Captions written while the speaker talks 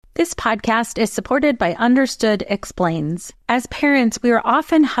This podcast is supported by Understood Explains. As parents, we are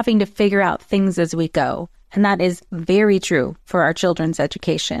often having to figure out things as we go, and that is very true for our children's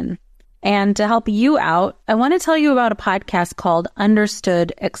education. And to help you out, I want to tell you about a podcast called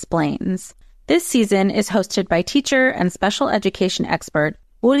Understood Explains. This season is hosted by teacher and special education expert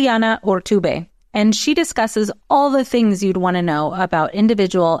Juliana Urtube, and she discusses all the things you'd want to know about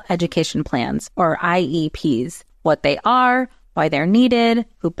individual education plans, or IEPs, what they are, why they're needed,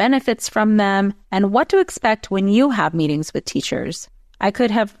 who benefits from them, and what to expect when you have meetings with teachers. I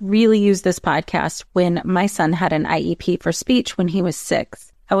could have really used this podcast when my son had an IEP for speech when he was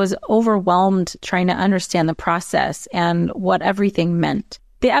 6. I was overwhelmed trying to understand the process and what everything meant.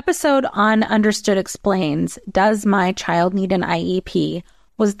 The episode on Understood Explains, Does My Child Need an IEP?,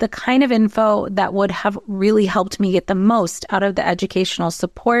 was the kind of info that would have really helped me get the most out of the educational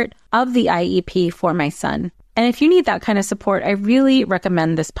support of the IEP for my son. And if you need that kind of support, I really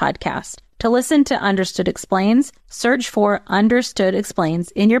recommend this podcast. To listen to Understood Explains, search for Understood Explains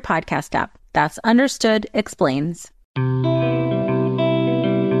in your podcast app. That's Understood Explains.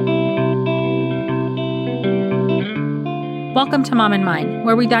 Welcome to Mom and Mind,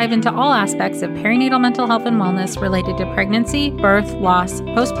 where we dive into all aspects of perinatal mental health and wellness related to pregnancy, birth, loss,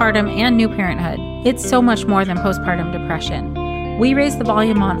 postpartum, and new parenthood. It's so much more than postpartum depression. We raise the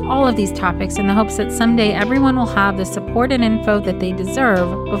volume on all of these topics in the hopes that someday everyone will have the support and info that they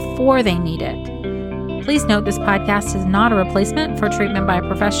deserve before they need it. Please note this podcast is not a replacement for treatment by a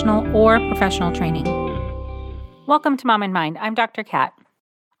professional or professional training. Welcome to Mom and Mind. I'm Dr. Kat.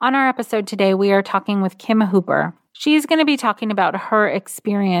 On our episode today, we are talking with Kim Hooper. She's going to be talking about her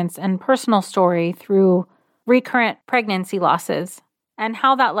experience and personal story through recurrent pregnancy losses and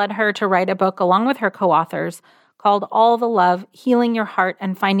how that led her to write a book along with her co-authors called All the Love, Healing Your Heart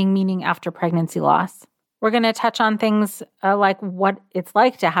and Finding Meaning After Pregnancy Loss. We're going to touch on things like what it's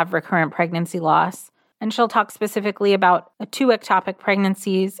like to have recurrent pregnancy loss, and she'll talk specifically about 2 ectopic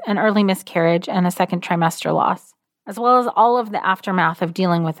pregnancies, an early miscarriage, and a second trimester loss, as well as all of the aftermath of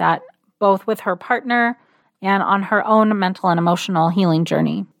dealing with that, both with her partner and on her own mental and emotional healing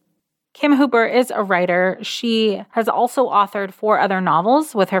journey. Kim Hooper is a writer. She has also authored 4 other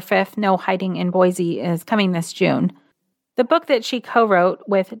novels, with her 5th, No Hiding in Boise, is coming this June. The book that she co-wrote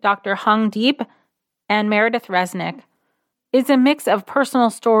with Dr. Hung Deep and Meredith Resnick is a mix of personal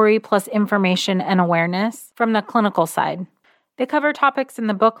story plus information and awareness from the clinical side. They cover topics in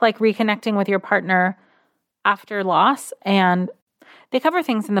the book like reconnecting with your partner after loss, and they cover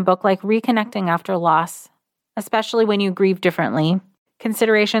things in the book like reconnecting after loss, especially when you grieve differently,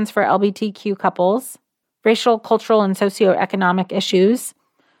 considerations for LGBTQ couples, racial, cultural, and socioeconomic issues,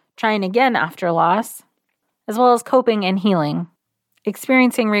 trying again after loss, as well as coping and healing.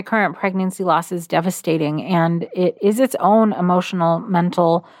 Experiencing recurrent pregnancy loss is devastating, and it is its own emotional,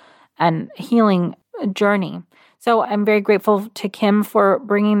 mental, and healing journey. So I'm very grateful to Kim for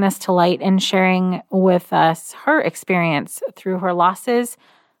bringing this to light and sharing with us her experience through her losses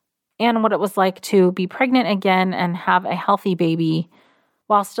and what it was like to be pregnant again and have a healthy baby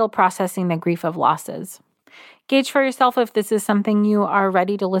while still processing the grief of losses. Gauge for yourself if this is something you are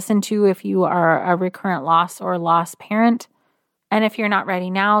ready to listen to if you are a recurrent loss or lost parent. And if you're not ready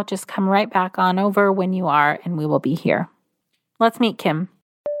now, just come right back on over when you are, and we will be here. Let's meet Kim.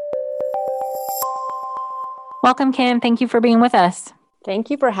 Welcome, Kim. Thank you for being with us. Thank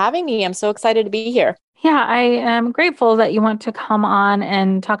you for having me. I'm so excited to be here. Yeah, I am grateful that you want to come on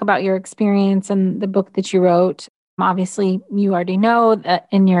and talk about your experience and the book that you wrote. Obviously, you already know that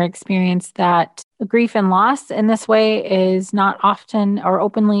in your experience that grief and loss in this way is not often or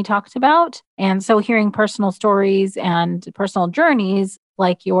openly talked about. And so hearing personal stories and personal journeys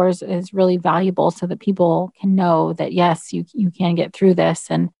like yours is really valuable so that people can know that, yes, you can get through this,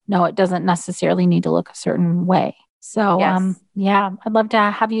 and no, it doesn't necessarily need to look a certain way. So, yes. I'd love to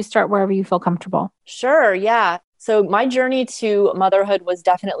have you start wherever you feel comfortable. Sure. Yeah. So my journey to motherhood was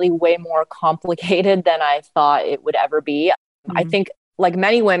definitely way more complicated than I thought it would ever be. Mm-hmm. I think, like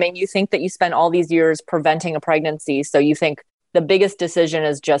many women, you think that you spend all these years preventing a pregnancy. So you think the biggest decision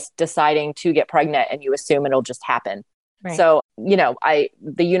is just deciding to get pregnant, and you assume it'll just happen. Right. So, the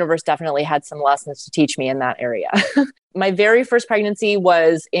universe definitely had some lessons to teach me in that area. My very first pregnancy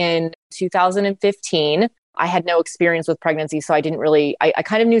was in 2015. I had no experience with pregnancy, so I didn't really, I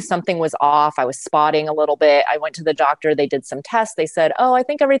kind of knew something was off. I was spotting a little bit. I went to the doctor. They did some tests. They said, oh, I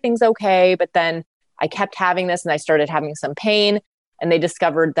think everything's okay. But then I kept having this and I started having some pain. And they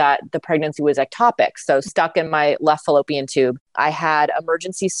discovered that the pregnancy was ectopic, so stuck in my left fallopian tube. I had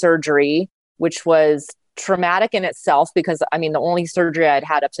emergency surgery, which was traumatic in itself because, the only surgery I'd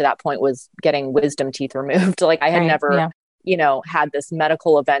had up to that point was getting wisdom teeth removed. Like I had never had this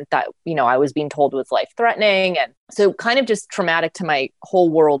medical event that, I was being told was life threatening. And so kind of just traumatic to my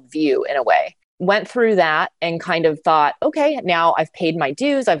whole worldview in a way. Went through that and kind of thought, okay, now I've paid my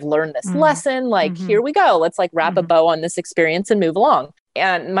dues. I've learned this lesson. Like, here we go. Let's like wrap a bow on this experience and move along.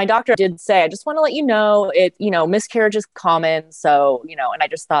 And my doctor did say, I just want to let you know miscarriage is common. So, and I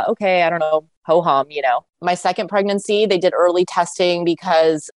just thought, okay, I don't know, ho hum, My second pregnancy, they did early testing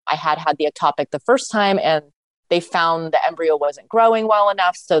because I had the ectopic the first time and they found the embryo wasn't growing well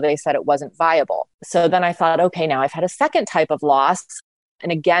enough. So they said it wasn't viable. So then I thought, okay, now I've had a second type of loss.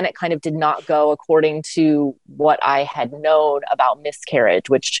 And again, it kind of did not go according to what I had known about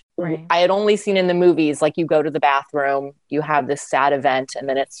miscarriage, which I had only seen in the movies. Like you go to the bathroom, you have this sad event, and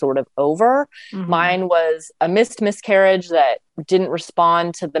then it's sort of over. Mine was a missed miscarriage that didn't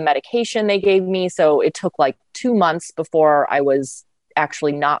respond to the medication they gave me. So it took like 2 months before I was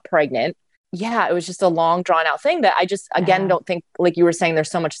actually not pregnant. Yeah, it was just a long drawn out thing that I just, again, don't think, like you were saying, there's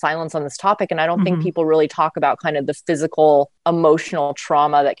so much silence on this topic. And I don't think people really talk about kind of the physical, emotional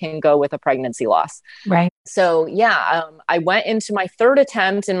trauma that can go with a pregnancy loss. Right. So I went into my third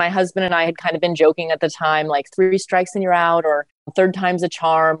attempt and my husband and I had kind of been joking at the time, like 3 strikes and you're out, or third time's a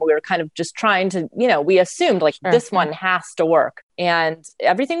charm. We were kind of just trying to, we assumed like this one has to work. And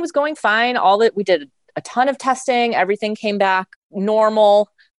everything was going fine. We did a ton of testing. Everything came back normal.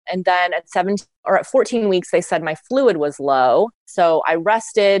 And then at 14 weeks, they said my fluid was low. So I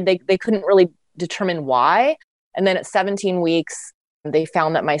rested. They couldn't really determine why. And then at 17 weeks, they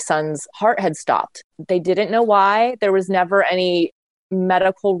found that my son's heart had stopped. They didn't know why. There was never any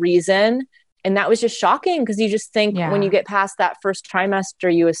medical reason. And that was just shocking because you just think when you get past that first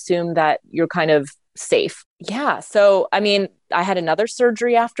trimester, you assume that you're kind of safe. Yeah. So, I mean, I had another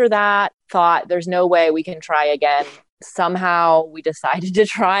surgery after that, thought there's no way we can try again. Somehow we decided to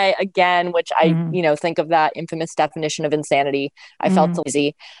try again, which I, think of that infamous definition of insanity. I felt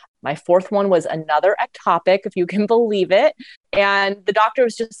lazy. My fourth one was another ectopic, if you can believe it. And the doctor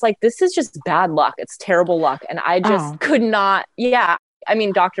was just like, this is just bad luck. It's terrible luck. And I just could not. Yeah. I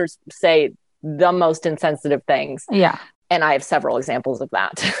mean, doctors say the most insensitive things. Yeah. And I have several examples of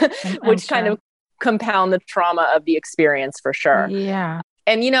that, which kind of compound the trauma of the experience for sure. Yeah.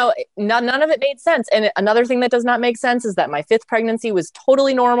 And, none of it made sense. And another thing that does not make sense is that my fifth pregnancy was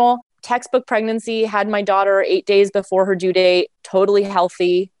totally normal. Textbook pregnancy, had my daughter 8 days before her due date, totally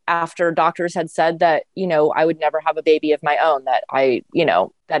healthy after doctors had said that, I would never have a baby of my own, that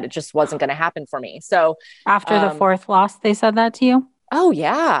that it just wasn't going to happen for me. So after the fourth loss, they said that to you? Oh,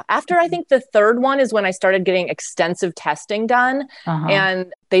 yeah. After I think the third one is when I started getting extensive testing done.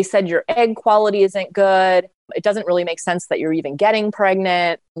 And they said your egg quality isn't good. It doesn't really make sense that you're even getting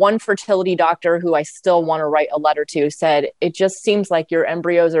pregnant. One fertility doctor who I still want to write a letter to said, it just seems like your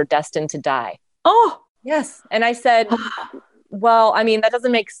embryos are destined to die. Oh, yes. And I said, well, I mean, that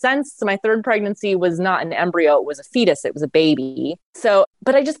doesn't make sense. So my third pregnancy was not an embryo. It was a fetus. It was a baby. So,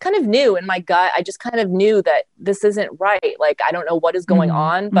 but I just kind of knew in my gut, I just kind of knew that this isn't right. Like, I don't know what is going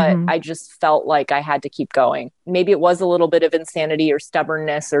on, but I just felt like I had to keep going. Maybe it was a little bit of insanity or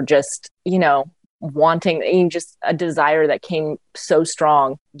stubbornness or just, wanting, just a desire that came so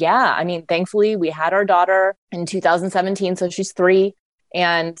strong. Yeah. I mean, thankfully we had our daughter in 2017. So she's 3.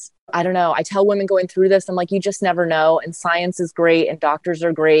 And I don't know, I tell women going through this, I'm like, you just never know. And science is great and doctors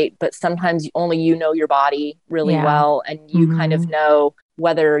are great, but sometimes only you know your body really well. And you kind of know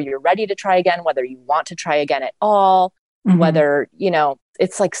whether you're ready to try again, whether you want to try again at all, whether,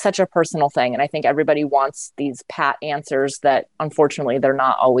 it's like such a personal thing. And I think everybody wants these pat answers that unfortunately they're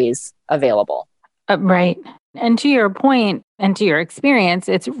not always available. Right. And to your point and to your experience,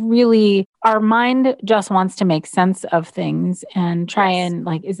 it's really our mind just wants to make sense of things and try and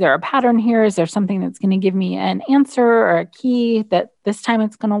like, is there a pattern here? Is there something that's going to give me an answer or a key that this time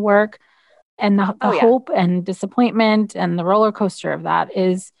it's going to work? And the hope and disappointment and the roller coaster of that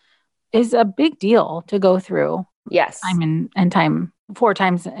is a big deal to go through. Yes. Time and time 4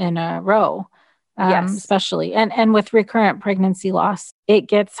 times in a row. Especially. And with recurrent pregnancy loss, it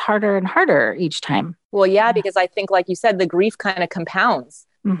gets harder and harder each time. Well, yeah, because I think, like you said, the grief kind of compounds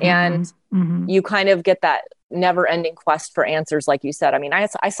and you kind of get that never ending quest for answers. Like you said, I mean,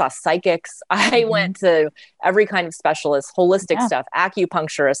 I saw psychics. I went to every kind of specialist, holistic stuff,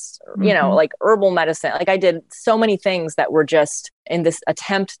 acupuncturists, like herbal medicine. Like I did so many things that were just in this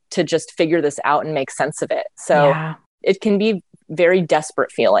attempt to just figure this out and make sense of it. So it can be very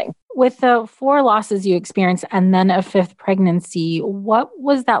desperate feeling. With the 4 losses you experienced and then a 5th pregnancy, what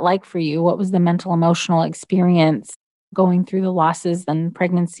was that like for you? What was the mental, emotional experience going through the losses and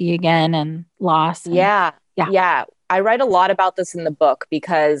pregnancy again and loss? Yeah. I write a lot about this in the book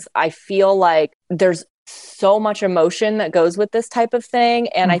because I feel like there's so much emotion that goes with this type of thing.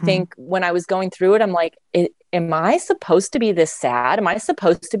 And I think when I was going through it, I'm like, am I supposed to be this sad? Am I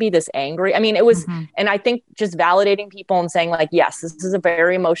supposed to be this angry? I mean, it was, and I think just validating people and saying like, yes, this is a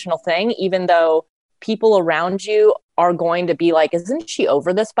very emotional thing, even though people around you are going to be like, isn't she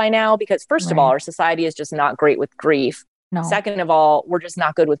over this by now? Because first of all, our society is just not great with grief. No. Second of all, we're just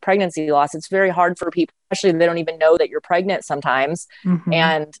not good with pregnancy loss. It's very hard for people, especially if they don't even know that you're pregnant sometimes.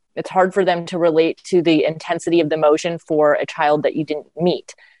 And it's hard for them to relate to the intensity of the emotion for a child that you didn't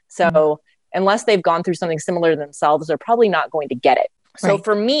meet. So unless they've gone through something similar themselves, they're probably not going to get it. So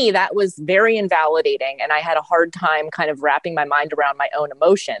for me, that was very invalidating. And I had a hard time kind of wrapping my mind around my own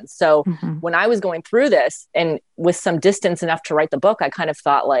emotions. So when I was going through this and with some distance enough to write the book, I kind of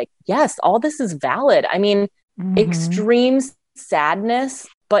thought like, yes, all this is valid. I mean, extreme sadness,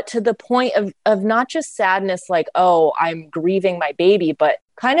 but to the point of not just sadness, like, oh, I'm grieving my baby, but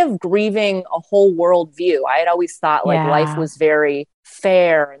kind of grieving a whole worldview. I had always thought like life was very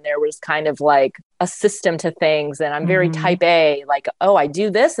fair and there was kind of like a system to things. And I'm very type A, like, oh, I do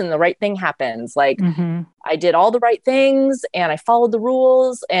this and the right thing happens. Like I did all the right things and I followed the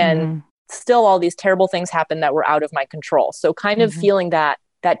rules and still all these terrible things happened that were out of my control. So kind of feeling that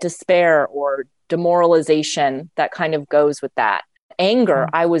despair or demoralization that kind of goes with that. Anger.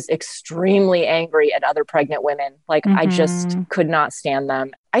 I was extremely angry at other pregnant women. Like I just could not stand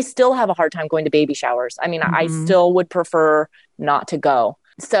them. I still have a hard time going to baby showers. I mean, I still would prefer not to go.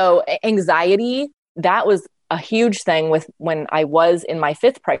 So anxiety, that was a huge thing with when I was in my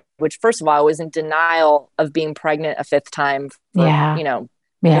fifth pregnancy, which first of all, I was in denial of being pregnant a fifth time for,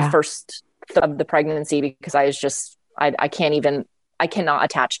 the first of the pregnancy, because I was just, I cannot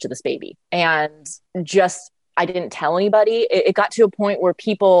attach to this baby. And just, I didn't tell anybody. It got to a point where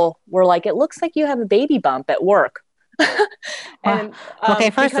people were like, it looks like you have a baby bump at work. And okay,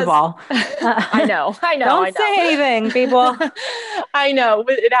 first of all, I know. Don't say anything, people. I know.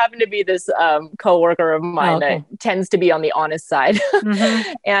 It happened to be this coworker of mine that tends to be on the honest side.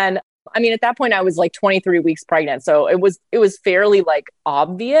 And I mean, at that point I was like 23 weeks pregnant. So it was fairly like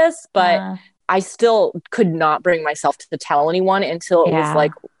obvious, but I still could not bring myself to tell anyone until it was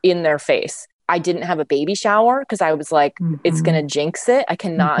like in their face. I didn't have a baby shower because I was like, it's going to jinx it. I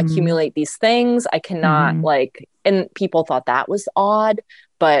cannot accumulate these things. I cannot and people thought that was odd,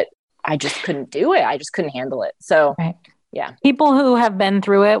 but I just couldn't do it. I just couldn't handle it. So yeah. People who have been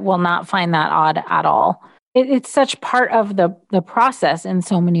through it will not find that odd at all. It's such part of the process in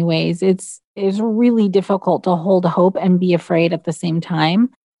so many ways. It's really difficult to hold hope and be afraid at the same time.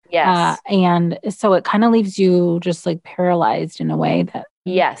 Yes. And so it kind of leaves you just like paralyzed in a way that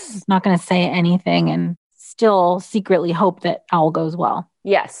it's not going to say anything and still secretly hope that all goes well.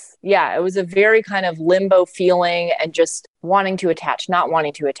 Yes. Yeah. It was a very kind of limbo feeling and just wanting to attach, not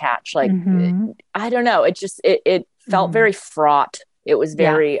wanting to attach. Like, I don't know. It just, it felt very fraught. It was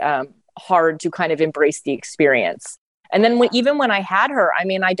very hard to kind of embrace the experience. And then even when I had her, I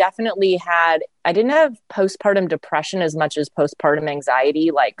mean, I didn't have postpartum depression as much as postpartum anxiety,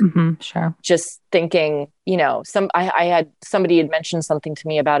 like just thinking, somebody had mentioned something to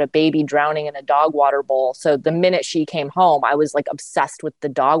me about a baby drowning in a dog water bowl. So the minute she came home, I was like obsessed with the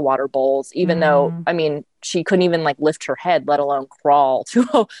dog water bowls, even though, I mean, she couldn't even like lift her head, let alone crawl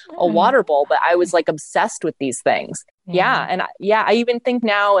to a water bowl. But I was like obsessed with these things. And I even think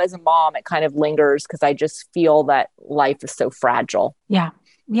now as a mom, it kind of lingers because I just feel that life is so fragile. Yeah,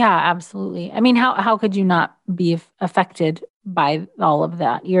 absolutely. I mean, how could you not be affected by all of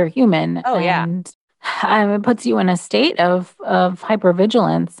that? You're human. Oh, and it puts you in a state of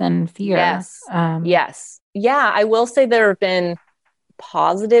hypervigilance and fear. Yes. Yeah, I will say there have been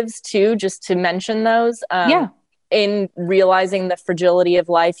positives too, just to mention those. In realizing the fragility of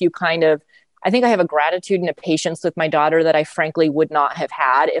life, I think I have a gratitude and a patience with my daughter that I frankly would not have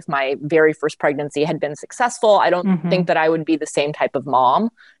had if my very first pregnancy had been successful. I don't think that I would be the same type of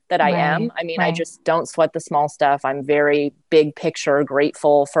mom that I am. I mean, I just don't sweat the small stuff. I'm very big picture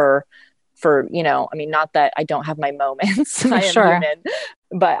grateful for, I mean, not that I don't have my moments. I am human,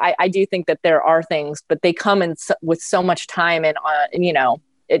 but I do think that there are things, but they come with so much time and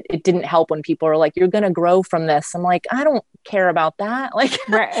it didn't help when people are like, you're going to grow from this. I'm like, I don't care about that. Like,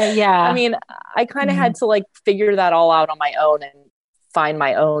 I mean, I kind of had to like figure that all out on my own and find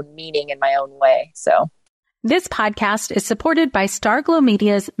my own meaning in my own way. So this podcast is supported by Starglow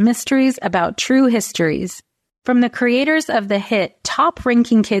Media's Mysteries About True Histories. From the creators of the hit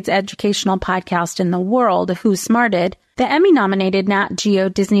top-ranking kids educational podcast in the world, Who Smarted, the Emmy-nominated Nat Geo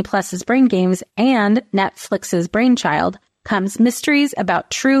Disney Plus's Brain Games, and Netflix's Brainchild, comes Mysteries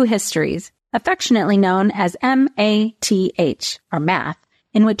About True Histories, affectionately known as MATH, or Math.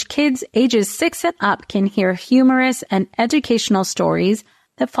 in which kids ages 6 and up can hear humorous and educational stories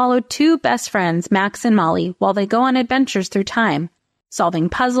that follow two best friends, Max and Molly, while they go on adventures through time, solving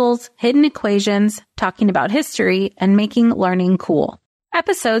puzzles, hidden equations, talking about history, and making learning cool.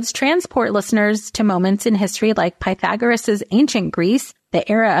 Episodes transport listeners to moments in history like Pythagoras' ancient Greece, the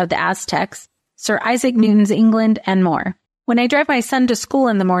era of the Aztecs, Sir Isaac Newton's England, and more. When I drive my son to school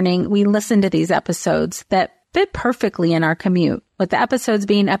in the morning, we listen to these episodes that fit perfectly in our commute, with the episodes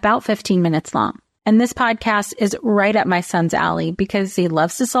being about 15 minutes long. And this podcast is right up my son's alley because he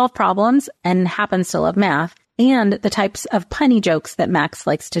loves to solve problems and happens to love math and the types of punny jokes that Max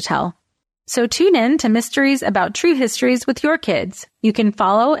likes to tell. So tune in to Mysteries About True Histories with your kids. You can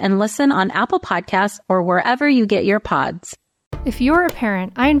follow and listen on Apple Podcasts or wherever you get your pods. If you're a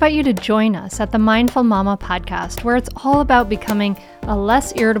parent, I invite you to join us at the Mindful Mama podcast, where it's all about becoming a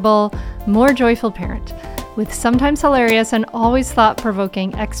less irritable, more joyful parent. With sometimes hilarious and always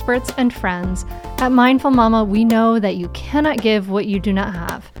thought-provoking experts and friends, at Mindful Mama, we know that you cannot give what you do not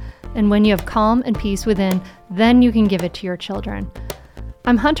have. And when you have calm and peace within, then you can give it to your children.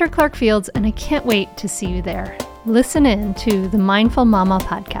 I'm Hunter Clark Fields, and I can't wait to see you there. Listen in to the Mindful Mama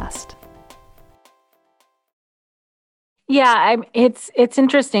podcast. Yeah, it's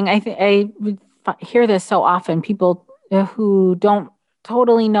interesting. I hear this so often. People who don't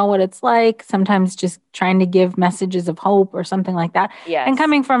totally know what it's like, sometimes just trying to give messages of hope or something like that. Yes. And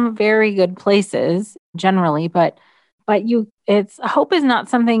coming from very good places generally, but hope is not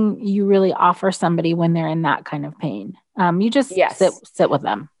something you really offer somebody when they're in that kind of pain. You just sit with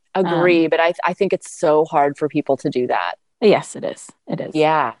them. Agree, but I think it's so hard for people to do that. Yes, it is. It is.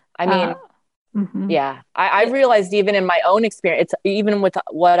 Yeah. I mean, yeah, I realized even in my own experience, even with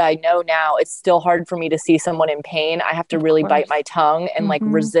what I know now, it's still hard for me to see someone in pain. I have to really bite my tongue and like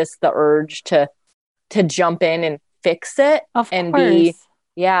resist the urge to jump in and fix it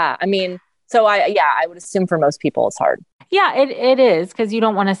I mean, so I would assume for most people it's hard. Yeah, it is, because you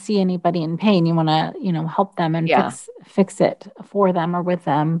don't want to see anybody in pain. You want to, help them and fix it for them or with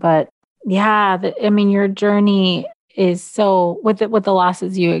them. But yeah, your journey is so with the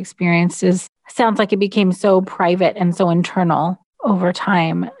losses you experienced sounds like it became so private and so internal over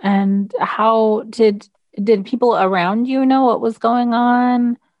time. And how did people around you know what was going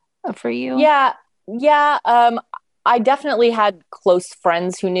on for you? Yeah. I definitely had close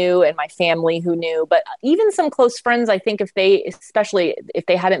friends who knew and my family who knew, but even some close friends, I think especially if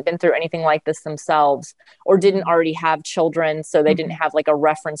they hadn't been through anything like this themselves or didn't already have children, so they didn't have like a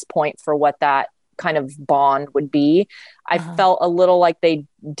reference point for what that kind of bond would be. I felt a little like they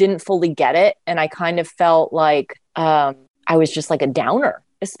didn't fully get it. And I kind of felt like I was just like a downer,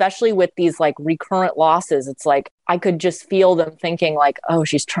 especially with these like recurrent losses. It's like, I could just feel them thinking like, oh,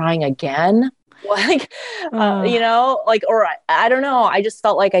 she's trying again. Like, or I don't know. I just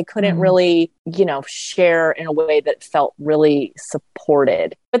felt like I couldn't really, share in a way that felt really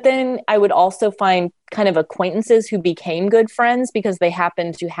supported. But then I would also find kind of acquaintances who became good friends because they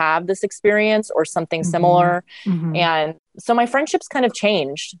happened to have this experience or something similar. And so my friendships kind of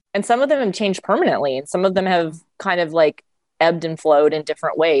changed, and some of them have changed permanently, and some of them have kind of like ebbed and flowed in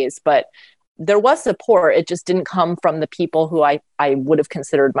different ways. But there was support. It just didn't come from the people who I would have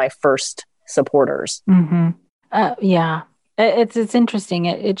considered my first supporters. Yeah, it's interesting.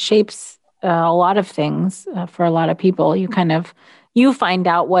 It shapes a lot of things for a lot of people. You find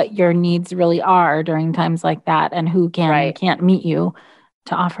out what your needs really are during times like that, and who can and can't meet you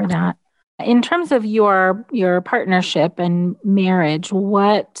to offer that. In terms of your partnership and marriage,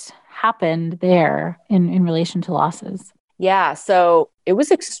 what happened there in relation to losses? Yeah, so it was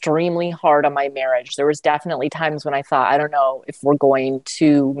extremely hard on my marriage. There was definitely times when I thought, I don't know if we're going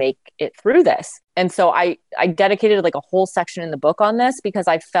to make it through this. And so I dedicated like a whole section in the book on this because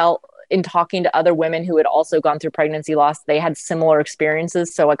I felt in talking to other women who had also gone through pregnancy loss, they had similar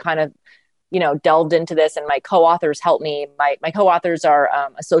experiences. So I kind of, delved into this, and my co-authors helped me. My co-authors are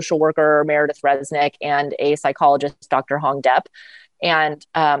a social worker, Meredith Resnick, and a psychologist, Dr. Hong Depp. And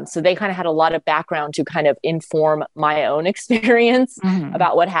so they kind of had a lot of background to kind of inform my own experience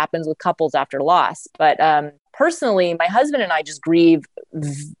about what happens with couples after loss. But personally, my husband and I just grieve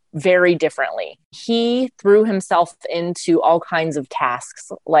very differently. He threw himself into all kinds of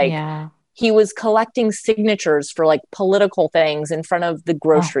tasks. He was collecting signatures for like political things in front of the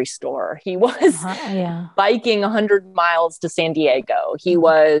grocery store. He was biking 100 miles to San Diego. He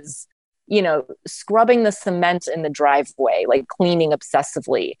was scrubbing the cement in the driveway, like cleaning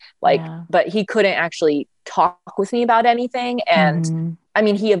obsessively, but he couldn't actually talk with me about anything. And I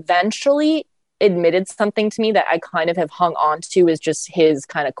mean, he eventually admitted something to me that I kind of have hung on to is just his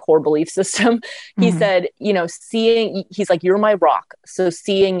kind of core belief system. He said, he's like, you're my rock. So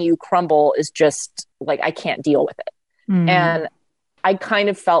seeing you crumble is just like, I can't deal with it. And I kind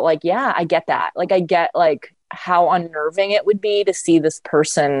of felt like, yeah, I get that. Like, I get like how unnerving it would be to see this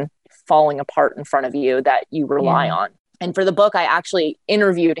person falling apart in front of you that you rely on. And for the book, I actually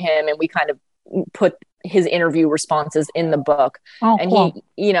interviewed him, and we kind of put his interview responses in the book. And cool.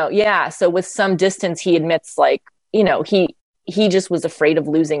 So with some distance, he admits like, he just was afraid of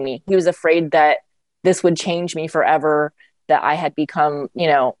losing me. He was afraid that this would change me forever, that I had become,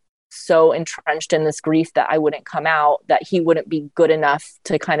 so entrenched in this grief that I wouldn't come out, that he wouldn't be good enough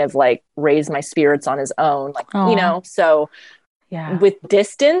to kind of like raise my spirits on his own. Like, so with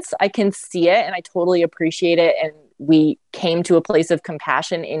distance, I can see it and I totally appreciate it. And we came to a place of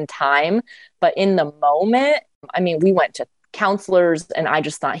compassion in time, but in the moment, I mean, we went to counselors and I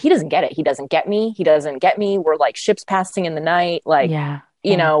just thought, he doesn't get it. He doesn't get me. He doesn't get me. We're like ships passing in the night. Like,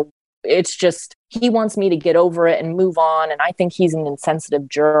 it's just, he wants me to get over it and move on. And I think he's an insensitive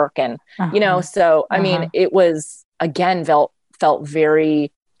jerk. And, I mean, it was, again, felt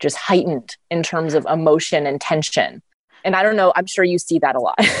very just heightened in terms of emotion and tension. And I don't know, I'm sure you see that a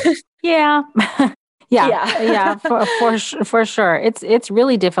lot. Yeah. For sure. It's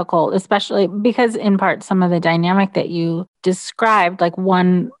really difficult, especially because in part, some of the dynamic that you described, like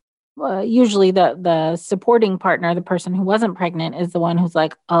one, usually the supporting partner, the person who wasn't pregnant, is the one who's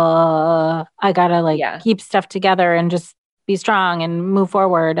like, I gotta keep stuff together and just be strong and move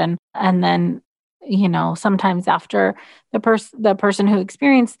forward. And then, sometimes after the person who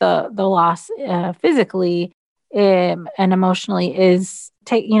experienced the loss physically and emotionally is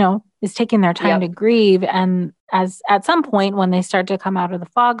taking their time to grieve. And as at some point when they start to come out of the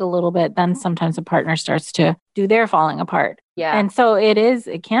fog a little bit, then sometimes the partner starts to do their falling apart. Yeah. And so it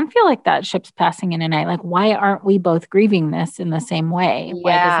can feel like that ship's passing in a night. Like, why aren't we both grieving this in the same way? Yeah.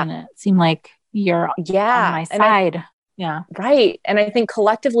 Why doesn't it seem like you're on my side? Right. And I think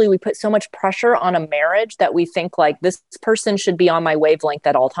collectively we put so much pressure on a marriage that we think like this person should be on my wavelength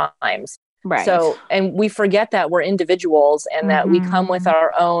at all times. Right. So, and we forget that we're individuals and that we come with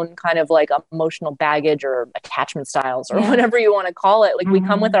our own kind of like emotional baggage or attachment styles or whatever you want to call it. Like we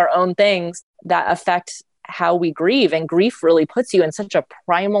come with our own things that affect how we grieve, and grief really puts you in such a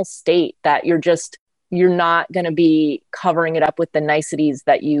primal state that you're not going to be covering it up with the niceties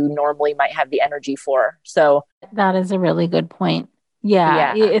that you normally might have the energy for. So that is a really good point.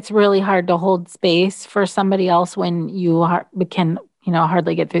 Yeah. It's really hard to hold space for somebody else when you can,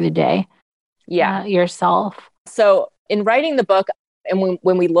 hardly get through the day. Yourself. So in writing the book, and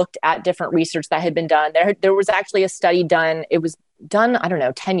when we looked at different research that had been done, there was actually a study done. It was done, I don't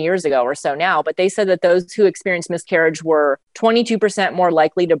know, 10 years ago or so now, but they said that those who experienced miscarriage were 22% more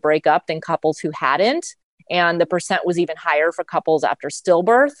likely to break up than couples who hadn't. And the percent was even higher for couples after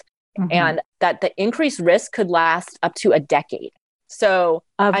stillbirth, and that the increased risk could last up to a decade. So,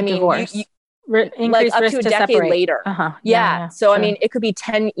 divorce. Like up to a decade later. So, I mean, it could be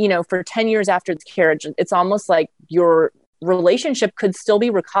 10, for 10 years after the carriage, it's almost like your relationship could still be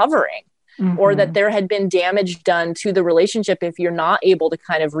recovering, or that there had been damage done to the relationship if you're not able to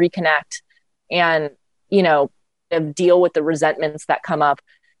kind of reconnect and, deal with the resentments that come up,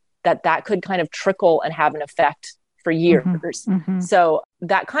 that could kind of trickle and have an effect for years. So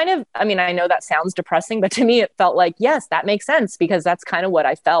that kind of, I mean, I know that sounds depressing, but to me, it felt like, yes, that makes sense, because that's kind of what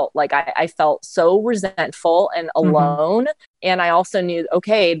I felt like. I felt so resentful and alone. And I also knew,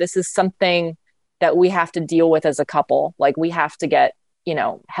 okay, this is something that we have to deal with as a couple. Like we have to get,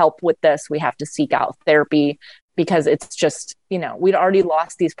 help with this. We have to seek out therapy, because it's just, we'd already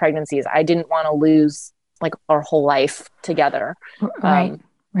lost these pregnancies. I didn't want to lose like our whole life together. Right.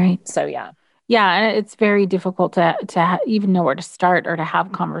 So, yeah. Yeah, and it's very difficult to even know where to start or to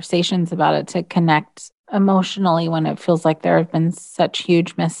have conversations about it, to connect emotionally when it feels like there have been such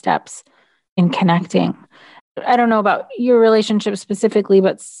huge missteps in connecting. I don't know about your relationship specifically,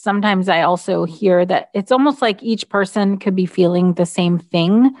 but sometimes I also hear that it's almost like each person could be feeling the same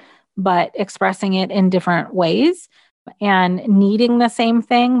thing, but expressing it in different ways and needing the same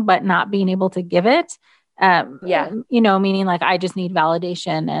thing, but not being able to give it. Meaning like I just need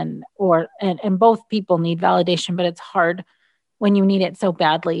validation and both people need validation, but it's hard when you need it so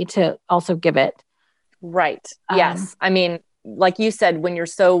badly to also give it. Right. Yes. I mean, like you said, when you're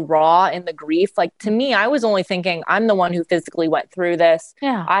so raw in the grief, like to me, I was only thinking I'm the one who physically went through this.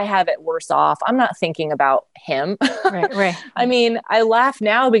 Yeah. I have it worse off. I'm not thinking about him. Right. I mean, I laugh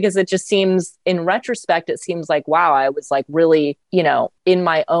now because it just seems, in retrospect, it seems like, wow, I was like really, in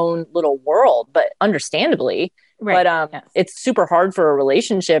my own little world, but understandably, Right. But Yes. it's super hard for a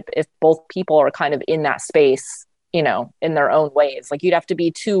relationship if both people are kind of in that space, in their own ways. Like you'd have to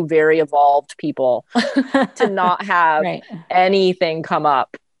be two very evolved people to not have Right. anything come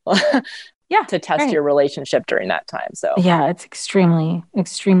up Yeah. to test your relationship during that time. So yeah, it's extremely,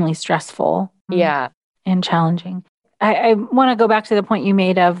 extremely stressful. Yeah. And challenging. I want to go back to the point you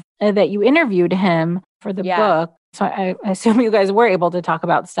made of that you interviewed him for the book. So I assume you guys were able to talk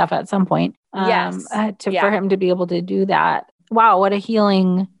about stuff at some point. Yes. For him to be able to do that. Wow, what a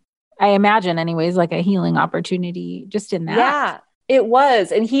healing, I imagine anyways, like a healing opportunity just in that. Yeah, it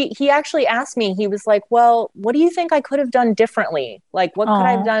was. And he actually asked me, he was like, well, what do you think I could have done differently? Like, what could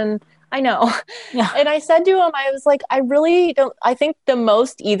I have done? I know. Yeah. And I said to him, I was like, I think the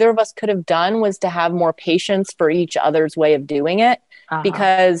most either of us could have done was to have more patience for each other's way of doing it.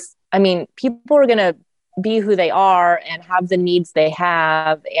 Because, I mean, people are going to be who they are and have the needs they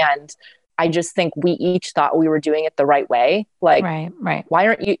have. And I just think we each thought we were doing it the right way. Like, right. Why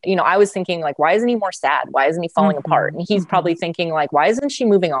aren't you, I was thinking like, why isn't he more sad? Why isn't he falling apart? And he's probably thinking like, why isn't she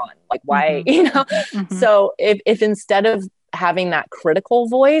moving on? Like, why, So if instead of having that critical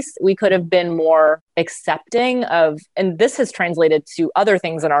voice, we could have been more accepting of, and this has translated to other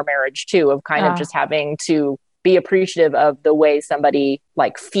things in our marriage too, of kind of just having to be appreciative of the way somebody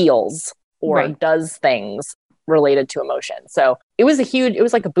like feels or does things related to emotion. So it was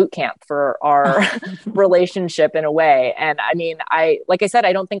like a boot camp for our relationship in a way. And I mean, like I said,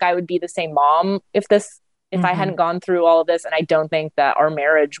 I don't think I would be the same mom if I hadn't gone through all of this. And I don't think that our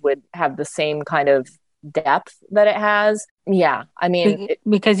marriage would have the same kind of depth that it has. Yeah. I mean,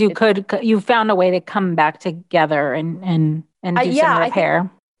 because you found a way to come back together and do some repair.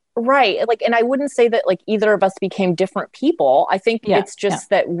 Right. Like, and I wouldn't say that like either of us became different people. I think it's just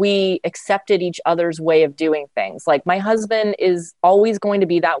that we accepted each other's way of doing things. Like my husband is always going to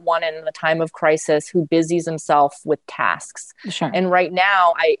be that one in the time of crisis who busies himself with tasks. Sure. And right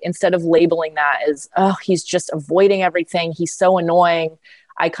now, instead of labeling that as, oh, he's just avoiding everything, he's so annoying,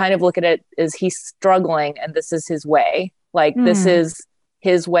 I kind of look at it as he's struggling and this is his way. Like this is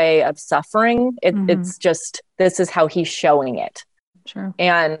his way of suffering. It's just, this is how he's showing it. Sure.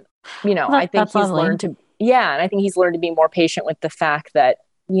 And, I think he's learned to be more patient with the fact that,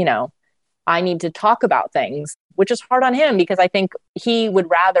 I need to talk about things, which is hard on him because I think he would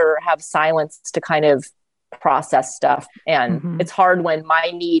rather have silence to kind of process stuff. And it's hard when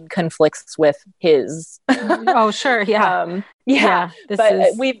my need conflicts with his. Oh, sure. Yeah.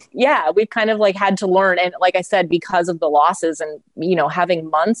 We've kind of like had to learn. And like I said, because of the losses and, having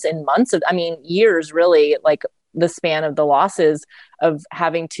months and months of, years really, like the span of the losses of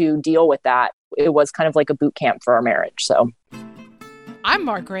having to deal with that, it was kind of like a boot camp for our marriage. So I'm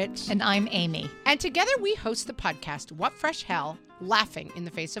Margaret. And I'm Amy. And together we host the podcast, What Fresh Hell? Laughing in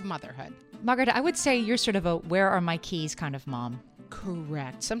the Face of Motherhood. Margaret, I would say you're sort of a where are my keys kind of mom.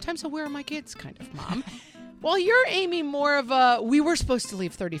 Correct. Sometimes a where are my kids kind of mom. Well, you're, Amy, more of a we were supposed to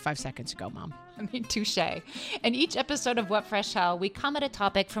leave 35 seconds ago, mom. I mean, touche. In each episode of What Fresh Hell, we come at a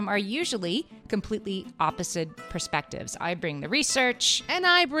topic from our usually completely opposite perspectives. I bring the research. And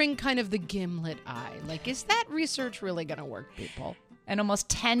I bring kind of the gimlet eye. Like, is that research really going to work, people? And almost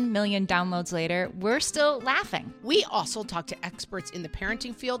 10 million downloads later, we're still laughing. We also talk to experts in the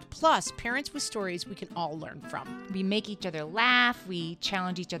parenting field, plus parents with stories we can all learn from. We make each other laugh, we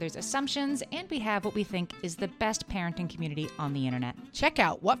challenge each other's assumptions, and we have what we think is the best parenting community on the internet. Check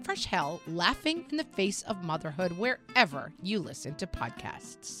out What Fresh Hell? Laughing in the Face of Motherhood wherever you listen to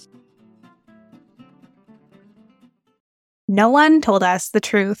podcasts. No one told us the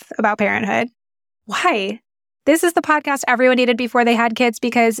truth about parenthood. Why? This is the podcast everyone needed before they had kids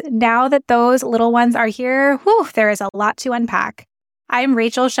because now that those little ones are here, there is a lot to unpack. I'm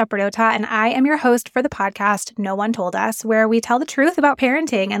Rachel Shepardota, and I am your host for the podcast No One Told Us, where we tell the truth about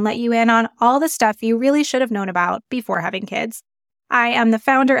parenting and let you in on all the stuff you really should have known about before having kids. I am the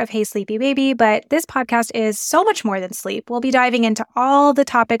founder of Hey Sleepy Baby, but this podcast is so much more than sleep. We'll be diving into all the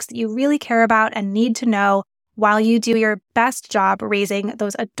topics that you really care about and need to know while you do your best job raising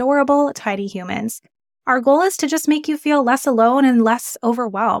those adorable, tiny humans. Our goal is to just make you feel less alone and less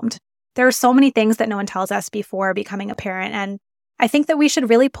overwhelmed. There are so many things that no one tells us before becoming a parent, and I think that we should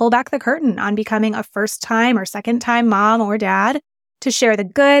really pull back the curtain on becoming a first-time or second-time mom or dad to share the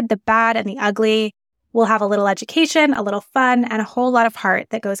good, the bad, and the ugly. We'll have a little education, a little fun, and a whole lot of heart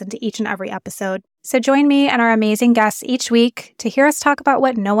that goes into each and every episode. So join me and our amazing guests each week to hear us talk about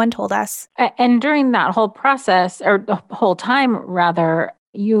what no one told us. And during that whole process, or the whole time rather,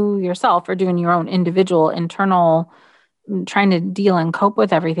 you yourself are doing your own individual internal trying to deal and cope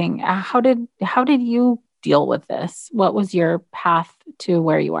with everything. How did you deal with this? What was your path to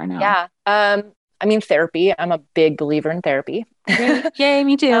where you are now? Yeah. I mean, therapy. I'm a big believer in therapy. Yay,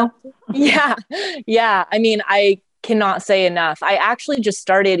 me too. Yeah. Yeah. I mean, I cannot say enough. I actually just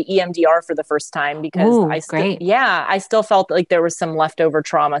started EMDR for the first time because I still felt like there was some leftover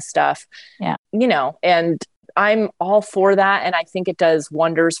trauma stuff, and I'm all for that. And I think it does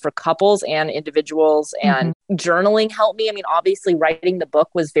wonders for couples and individuals, and journaling helped me. I mean, obviously writing the book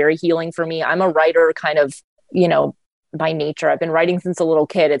was very healing for me. I'm a writer kind of, by nature. I've been writing since a little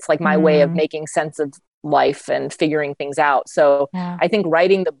kid. It's like my way of making sense of life and figuring things out. So I think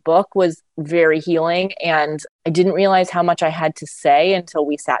writing the book was very healing, and I didn't realize how much I had to say until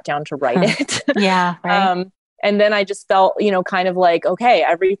we sat down to write it. Yeah. Right. And then I just felt, kind of like, okay,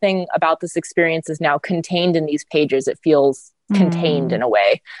 everything about this experience is now contained in these pages. It feels contained in a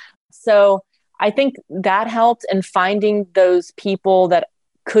way. So I think that helped, and finding those people that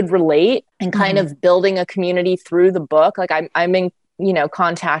could relate and kind of building a community through the book. Like I'm in,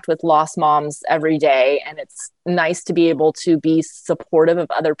 contact with lost moms every day, and it's nice to be able to be supportive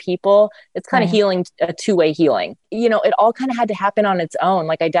of other people. It's kind of healing, a two-way healing. It all kind of had to happen on its own.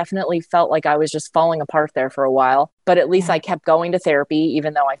 Like I definitely felt like I was just falling apart there for a while, but at least I kept going to therapy,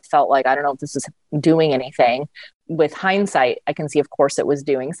 even though I felt like, I don't know if this is doing anything. With hindsight, I can see, of course, it was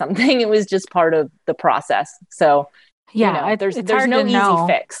doing something. It was just part of the process. So there's no easy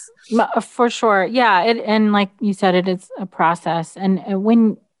fix. For sure. Yeah. And like you said, it is a process. And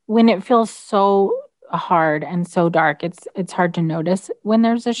when it feels so hard and so dark, it's hard to notice when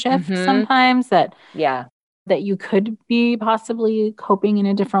there's a shift sometimes that you could be possibly coping in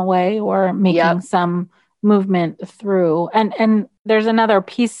a different way or making some movement through. And there's another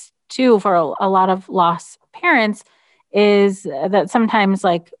piece too for a lot of lost parents is that sometimes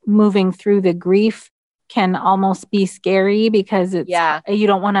like moving through the grief can almost be scary because it's you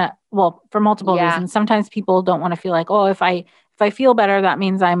don't want to, for multiple reasons. Sometimes people don't want to feel like, oh, if I feel better, that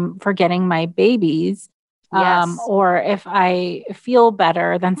means I'm forgetting my babies. Or if I feel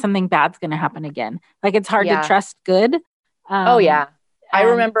better, then something bad's going to happen again. Like it's hard to trust good. I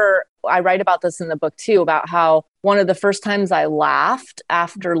remember I write about this in the book too, about how one of the first times I laughed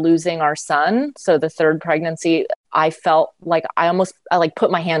after losing our son, so the third pregnancy, I felt like I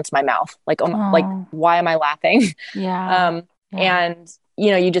put my hand to my mouth, like why am I laughing? And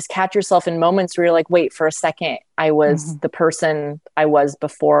you just catch yourself in moments where you're like, wait, for a second, I was the person I was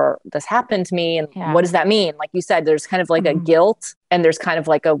before this happened to me, and what does that mean? Like you said, there's kind of like a guilt, and there's kind of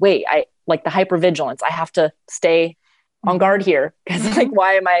like a wait, I like the hypervigilance. I have to stay on guard here because like,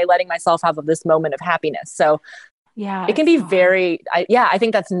 why am I letting myself have this moment of happiness? So it can be very, I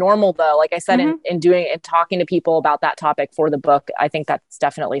think that's normal though. Like I said, in doing and talking to people about that topic for the book, I think that's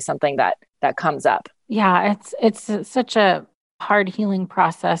definitely something that comes up. Yeah. It's such a hard healing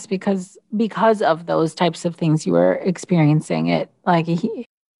process because of those types of things you were experiencing. It like,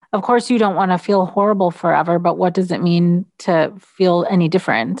 of course you don't want to feel horrible forever, but what does it mean to feel any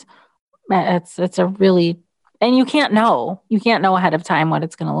different? It's a really, and you can't know ahead of time what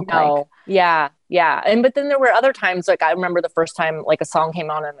it's going to look like. Yeah. But then there were other times, like I remember the first time like a song came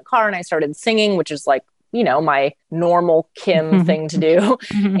on in the car and I started singing, which is like, my normal Kim thing to do.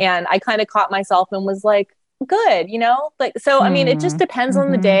 And I kind of caught myself and was like, good, like, so, I mean, it just depends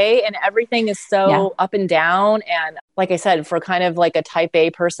on the day, and everything is so up and down. And like I said, for kind of like a type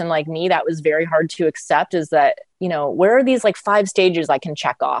A person like me, that was very hard to accept, is that, where are these like 5 stages I can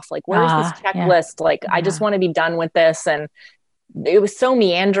check off? Like, where's this checklist? Like, I just want to be done with this. And it was so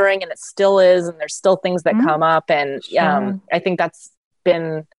meandering, and it still is. And there's still things that come up. And I think that's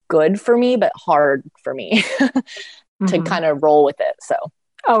been good for me, but hard for me to kind of roll with it. So.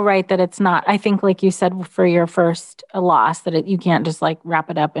 Oh, right. That it's not, I think like you said, for your first loss, that you can't just like wrap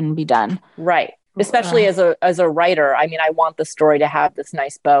it up and be done. Right. Especially as a writer. I mean, I want the story to have this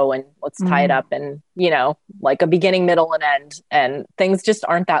nice bow, and let's tie it up and, like a beginning, middle, and end. And things just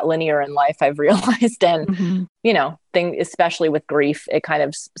aren't that linear in life, I've realized. And, especially with grief, it kind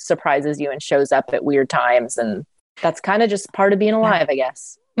of surprises you and shows up at weird times. And that's kind of just part of being alive, I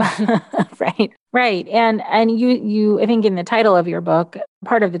guess. Right. And you, I think in the title of your book,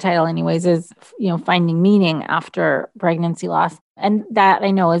 part of the title anyways, is, finding meaning after pregnancy loss. And that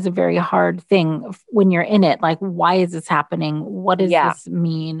I know is a very hard thing when you're in it. Like, why is this happening? What does this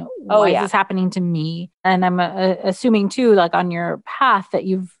mean? Why is this happening to me? And I'm assuming too, like on your path that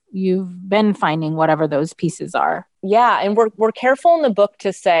you've been finding whatever those pieces are. Yeah. And we're careful in the book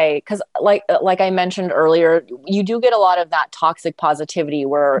to say, because like I mentioned earlier, you do get a lot of that toxic positivity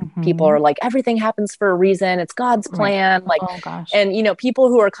where people are like, everything happens for a reason. It's God's plan. Like, and, people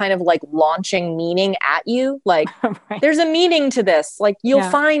who are kind of like launching meaning at you, like there's a meaning to this, like you'll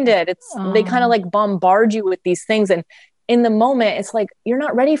find it. They kind of like bombard you with these things. And in the moment, it's like, you're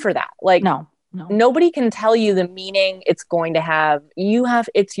not ready for that. Like, nobody can tell you the meaning it's going to have.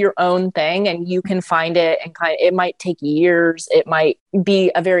 It's your own thing, and you can find it, and it might take years. It might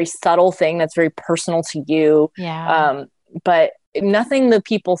be a very subtle thing that's very personal to you. Yeah. But nothing that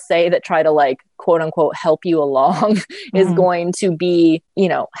people say that try to like, quote unquote, help you along is going to be,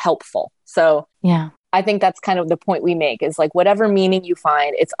 helpful. So yeah, I think that's kind of the point we make, is like, whatever meaning you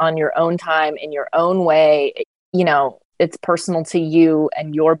find, it's on your own time, in your own way. It's personal to you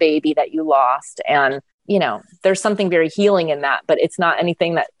and your baby that you lost. And, there's something very healing in that, but it's not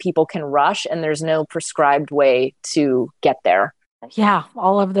anything that people can rush, and there's no prescribed way to get there. Yeah,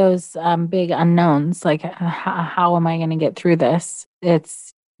 all of those big unknowns, like how am I going to get through this?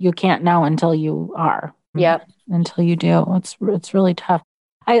 You can't know until you are. Yep. Until you do. It's really tough.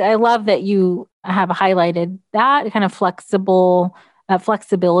 I love that you have highlighted that kind of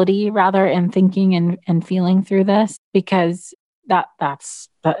flexibility rather in thinking and feeling through this, because that's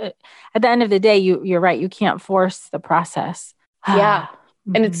at the end of the day, you're right. You can't force the process. Yeah.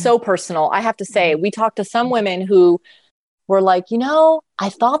 And it's so personal. I have to say, we talked to some women who were like, I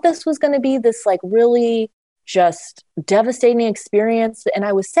thought this was going to be this like really just devastating experience, and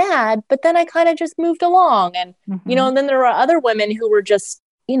I was sad, but then I kind of just moved along. And, and then there were other women who were just,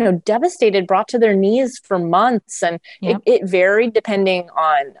 devastated, brought to their knees for months. And it varied depending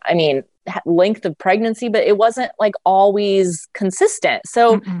on, length of pregnancy, but it wasn't like always consistent.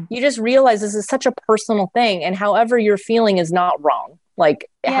 So you just realize this is such a personal thing, and however you're feeling is not wrong. Like,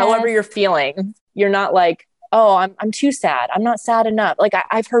 however you're feeling, you're not like, oh, I'm too sad, I'm not sad enough. Like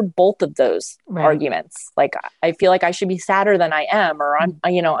I've heard both of those arguments. Like, I feel like I should be sadder than I am, or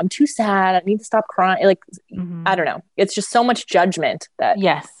I'm too sad, I need to stop crying. Like, I don't know. It's just so much judgment that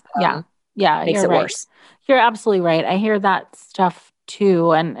makes it worse. You're absolutely right. I hear that stuff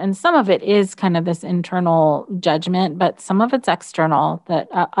too. And some of it is kind of this internal judgment, but some of it's external, that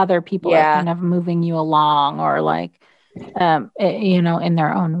other people are kind of moving you along, or like, in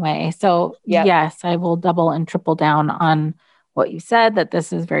their own way. So yes, I will double and triple down on what you said, that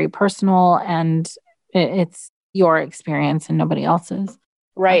this is very personal, and it's your experience and nobody else's.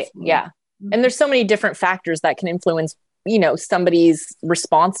 Right. Absolutely. Yeah. And there's so many different factors that can influence, somebody's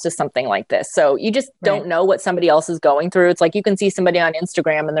response to something like this. So you just don't know what somebody else is going through. It's like, you can see somebody on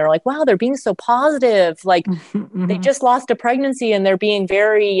Instagram and they're like, wow, they're being so positive. Like they just lost a pregnancy and they're being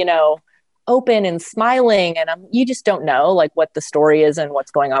very, open and smiling. And you just don't know like what the story is and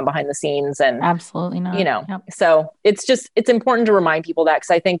what's going on behind the scenes. And absolutely not. So it's important to remind people that, because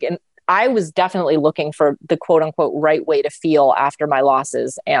I think, and I was definitely looking for the quote unquote right way to feel after my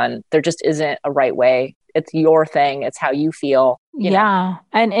losses, and there just isn't a right way. It's your thing. It's how you feel. You know?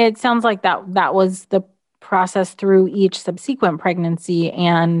 And it sounds like that was the process through each subsequent pregnancy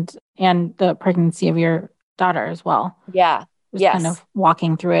and the pregnancy of your daughter as well. Yeah. Just kind of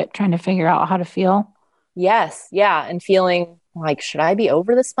walking through it, trying to figure out how to feel. Yes. Yeah. And feeling like, should I be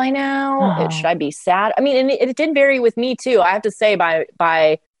over this by now? Should I be sad? I mean, and it did vary with me too. I have to say,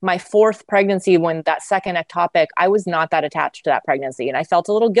 by my fourth pregnancy, when that second ectopic, I was not that attached to that pregnancy, and I felt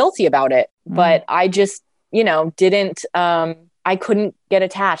a little guilty about it, but I just, didn't, I couldn't get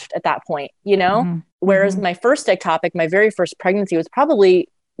attached at that point, whereas my first ectopic, my very first pregnancy, was probably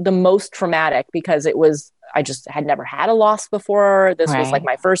the most traumatic, because I just had never had a loss before. This was like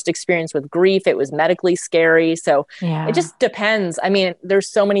my first experience with grief. It was medically scary. So it just depends. I mean,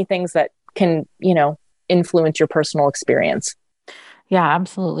 there's so many things that can, influence your personal experience. Yeah,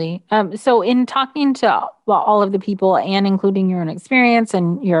 absolutely. So in talking to all of the people, and including your own experience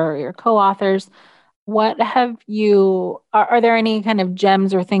and your co-authors, what have you, are there any kind of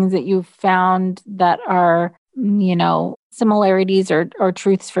gems or things that you've found that are, similarities or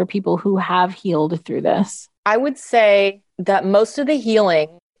truths for people who have healed through this? I would say that most of the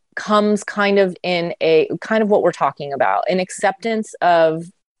healing comes kind of in what we're talking about, an acceptance of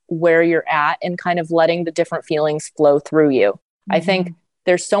where you're at and kind of letting the different feelings flow through you. I think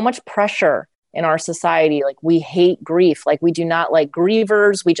there's so much pressure in our society. Like, we hate grief. Like, we do not like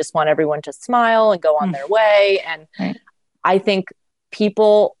grievers. We just want everyone to smile and go on their way. And I think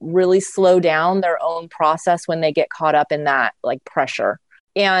people really slow down their own process when they get caught up in that like pressure.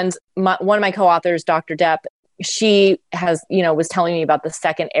 And one of my co-authors, Dr. Depp, she has, was telling me about the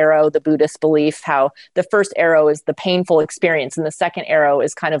second arrow, the Buddhist belief, how the first arrow is the painful experience. And the second arrow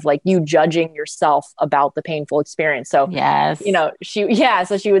is kind of like you judging yourself about the painful experience. So, so she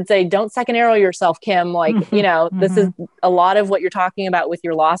would say, don't second arrow yourself, Kim. Like, this is a lot of what you're talking about with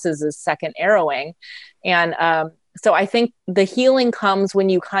your losses is second arrowing. And so I think the healing comes when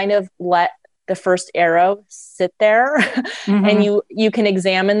you kind of let the first arrow sit there and you can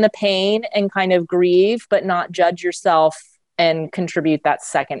examine the pain and kind of grieve, but not judge yourself and contribute that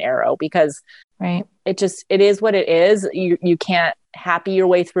second arrow, because Right. it is what it is. You can't happy your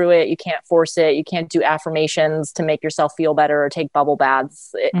way through it. You can't force it. You can't do affirmations to make yourself feel better or take bubble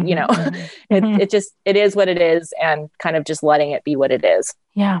baths. It is what it is, and kind of just letting it be what it is.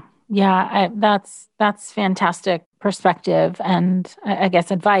 Yeah. Yeah. That's fantastic perspective. And I guess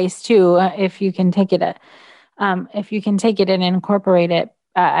advice too, if you can take it, and incorporate it.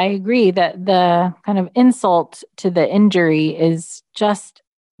 I agree that the kind of insult to the injury is just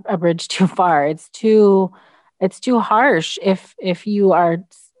a bridge too far. It's too harsh if you are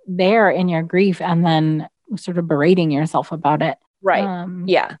there in your grief and then sort of berating yourself about it. Right.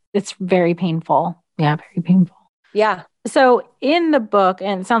 Yeah. It's very painful. Yeah. Very painful. Yeah. So in the book,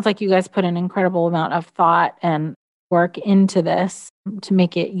 and it sounds like you guys put an incredible amount of thought and work into this to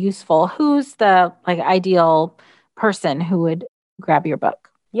make it useful. Who's the ideal person who would grab your book?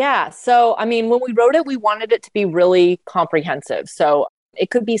 Yeah. So, I mean, when we wrote it, we wanted it to be really comprehensive. So it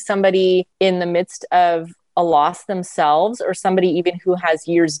could be somebody in the midst of a loss themselves, or somebody even who has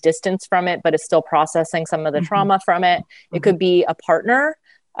years distance from it, but is still processing some of the trauma from it. It could be a partner.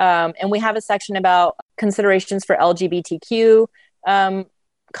 And we have a section about considerations for LGBTQ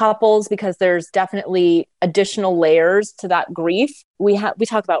couples, because there's definitely additional layers to that grief. We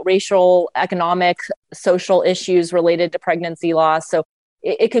talk about racial, economic, social issues related to pregnancy loss. So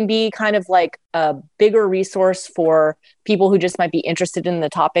it can be kind of like a bigger resource for people who just might be interested in the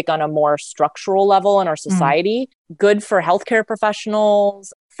topic on a more structural level in our society. Good for healthcare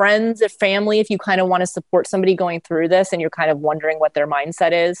professionals, friends, and family, if you kind of want to support somebody going through this and you're kind of wondering what their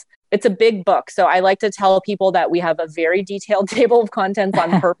mindset is. It's a big book. So I like to tell people that we have a very detailed table of contents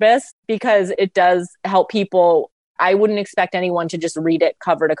on purpose, because it does help people. I wouldn't expect anyone to just read it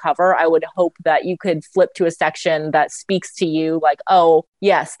cover to cover. I would hope that you could flip to a section that speaks to you, like, oh,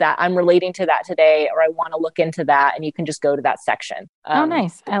 yes, that I'm relating to that today, or I want to look into that. And you can just go to that section. Oh,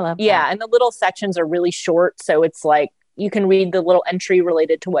 nice. I love that. Yeah. And the little sections are really short. So it's like, you can read the little entry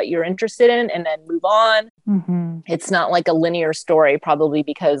related to what you're interested in and then move on. It's not like a linear story, probably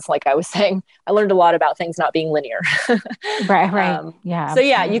because, like I was saying, I learned a lot about things not being linear. Right. Yeah. So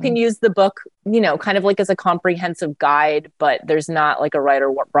yeah, you can use the book, kind of like as a comprehensive guide, but there's not like a right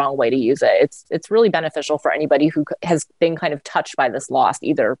or wrong way to use it. It's really beneficial for anybody who has been kind of touched by this loss,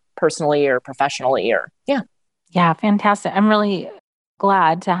 either personally or professionally, or Yeah. Fantastic. I'm really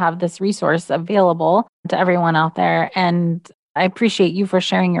glad to have this resource available to everyone out there. And I appreciate you for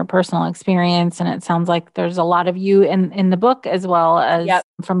sharing your personal experience. And it sounds like there's a lot of you in the book, as well as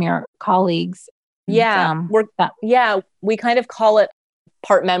from your colleagues. Yeah. We kind of call it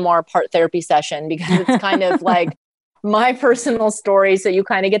part memoir, part therapy session, because it's kind of like my personal story. So you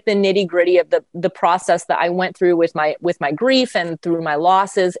kind of get the nitty gritty of the process that I went through with my grief and through my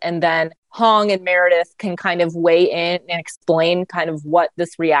losses. And then Hong and Meredith can kind of weigh in and explain kind of what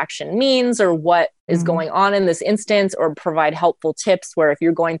this reaction means, or what is going on in this instance, or provide helpful tips where if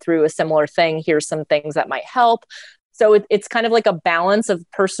you're going through a similar thing, here's some things that might help. So it's kind of like a balance of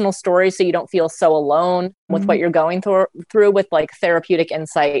personal stories, so you don't feel so alone with what you're going through, with like therapeutic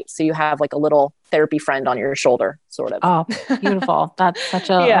insight. So you have like a little therapy friend on your shoulder, sort of. Oh, beautiful. That's such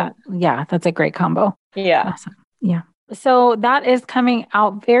a, that's a great combo. Yeah. Awesome. Yeah. So that is coming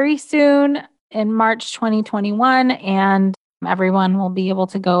out very soon in March 2021, and everyone will be able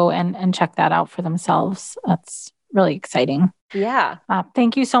to go and check that out for themselves. That's really exciting. Yeah.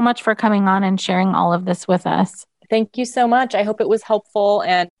 Thank you so much for coming on and sharing all of this with us. Thank you so much. I hope it was helpful.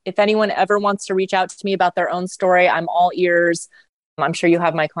 And if anyone ever wants to reach out to me about their own story, I'm all ears. I'm sure you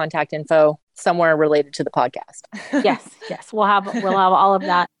have my contact info somewhere related to the podcast. Yes. We'll have all of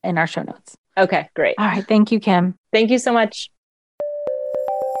that in our show notes. Okay, great. All right. Thank you, Kim. Thank you so much.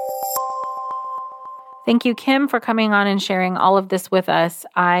 Thank you, Kim, for coming on and sharing all of this with us.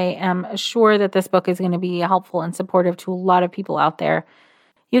 I am sure that this book is going to be helpful and supportive to a lot of people out there.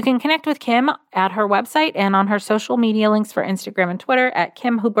 You can connect with Kim at her website and on her social media links for Instagram and Twitter at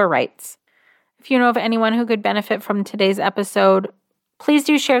Kim Hooper Writes. If you know of anyone who could benefit from today's episode, please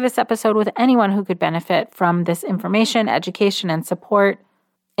do share this episode with anyone who could benefit from this information, education, and support.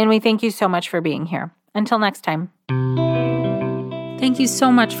 And we thank you so much for being here. Until next time. Thank you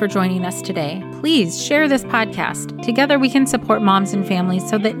so much for joining us today. Please share this podcast. Together we can support moms and families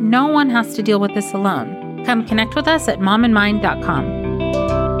so that no one has to deal with this alone. Come connect with us at momandmind.com.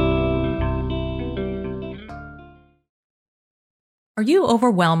 Are you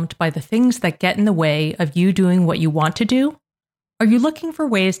overwhelmed by the things that get in the way of you doing what you want to do? Are you looking for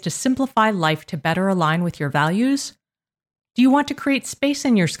ways to simplify life to better align with your values? Do you want to create space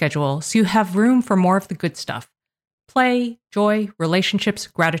in your schedule so you have room for more of the good stuff? Play, joy, relationships,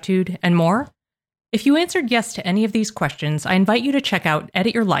 gratitude, and more? If you answered yes to any of these questions, I invite you to check out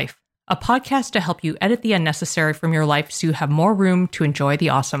Edit Your Life, a podcast to help you edit the unnecessary from your life so you have more room to enjoy the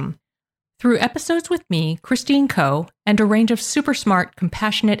awesome. Through episodes with me, Christine Coe, and a range of super smart,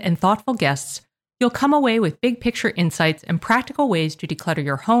 compassionate, and thoughtful guests, you'll come away with big picture insights and practical ways to declutter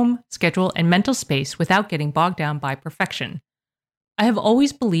your home, schedule, and mental space without getting bogged down by perfection. I have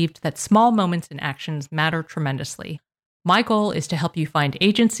always believed that small moments and actions matter tremendously. My goal is to help you find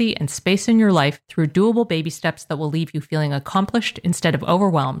agency and space in your life through doable baby steps that will leave you feeling accomplished instead of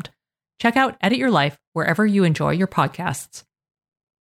overwhelmed. Check out Edit Your Life wherever you enjoy your podcasts.